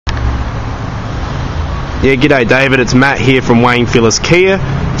Yeah, g'day David, it's Matt here from Wayne Phillis Kia.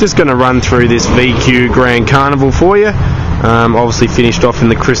 Just going to run through this VQ Grand Carnival for you. Obviously finished off in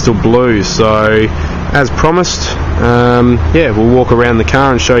the crystal blue, so as promised, yeah, we'll walk around the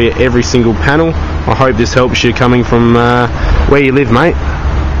car and show you every single panel. I hope this helps you coming from where you live, mate.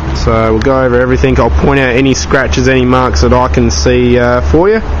 So we'll go over everything. I'll point out any scratches, any marks that I can see for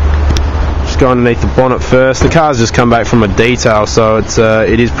you. Just go underneath the bonnet first. The car's just come back from a detail, so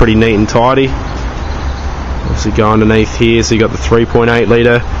it is pretty neat and tidy. Obviously go underneath here, so you got the 3.8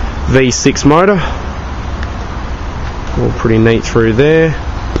 litre V6 motor. All pretty neat through there.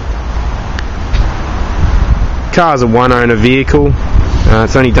 Car's a one owner vehicle.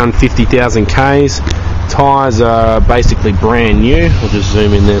 It's only done 50,000 Ks. Tyres are basically brand new. I'll just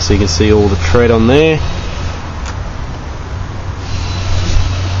zoom in there so you can see all the tread on there.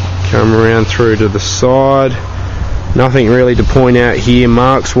 Come around through to the side. Nothing really to point out here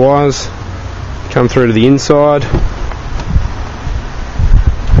marks wise. Come through to the inside,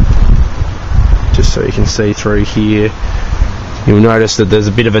 just so you can see through here. You'll notice that there's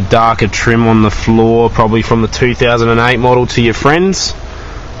a bit of a darker trim on the floor, probably from the 2008 model to your friends.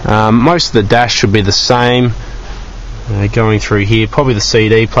 Most of the dash should be the same. Going through here, probably the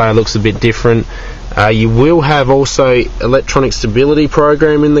CD player looks a bit different. You will have also electronic stability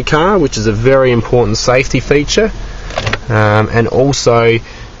program in the car, which is a very important safety feature. And also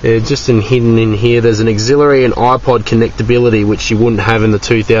just hidden in here, there's an auxiliary and iPod connectability, which you wouldn't have in the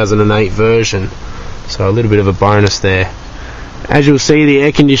 2008 version. So a little bit of a bonus there. As you'll see, the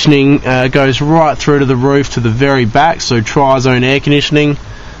air conditioning goes right through to the roof to the very back, so tri-zone air conditioning.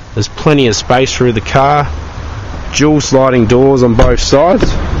 There's plenty of space through the car. Dual sliding doors on both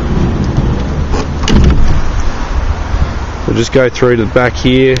sides. We'll just go through to the back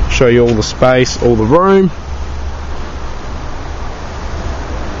here, show you all the space, all the room.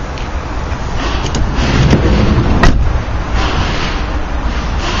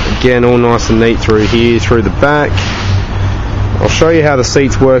 Again, all nice and neat through here, through the back. I'll show you how the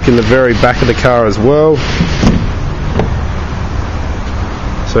seats work in the very back of the car as well.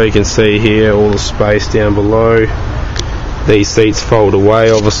 So you can see here all the space down below. These seats fold away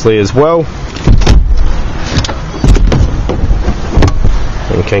obviously as well,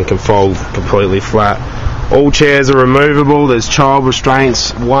 and can fold completely flat. All chairs are removable. There's child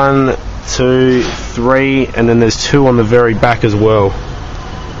restraints, 1, 2, 3, and then there's 2 on the very back as well.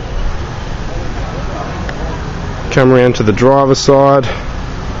 Come around to the driver's side.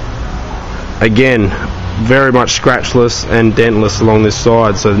 Again, very much scratchless and dentless along this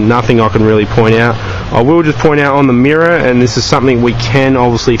side, so nothing I can really point out. I will just point out on the mirror, and this is something we can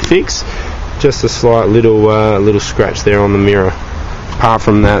obviously fix, just a slight little scratch there on the mirror. Apart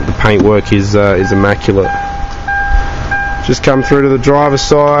from that, the paintwork is immaculate. Just come through to the driver's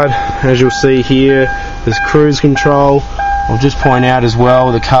side. As you'll see here, there's cruise control. I'll just point out as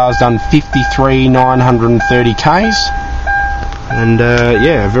well, the car's done 53,930 Ks, and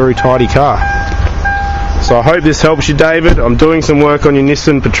yeah, a very tidy car. So I hope this helps you, David. I'm doing some work on your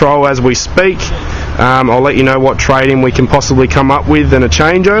Nissan Patrol as we speak. I'll let you know what trade-in we can possibly come up with and a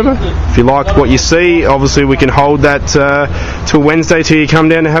changeover. If you like what you see, obviously we can hold that till Wednesday till you come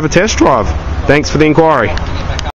down to have a test drive. Thanks for the inquiry.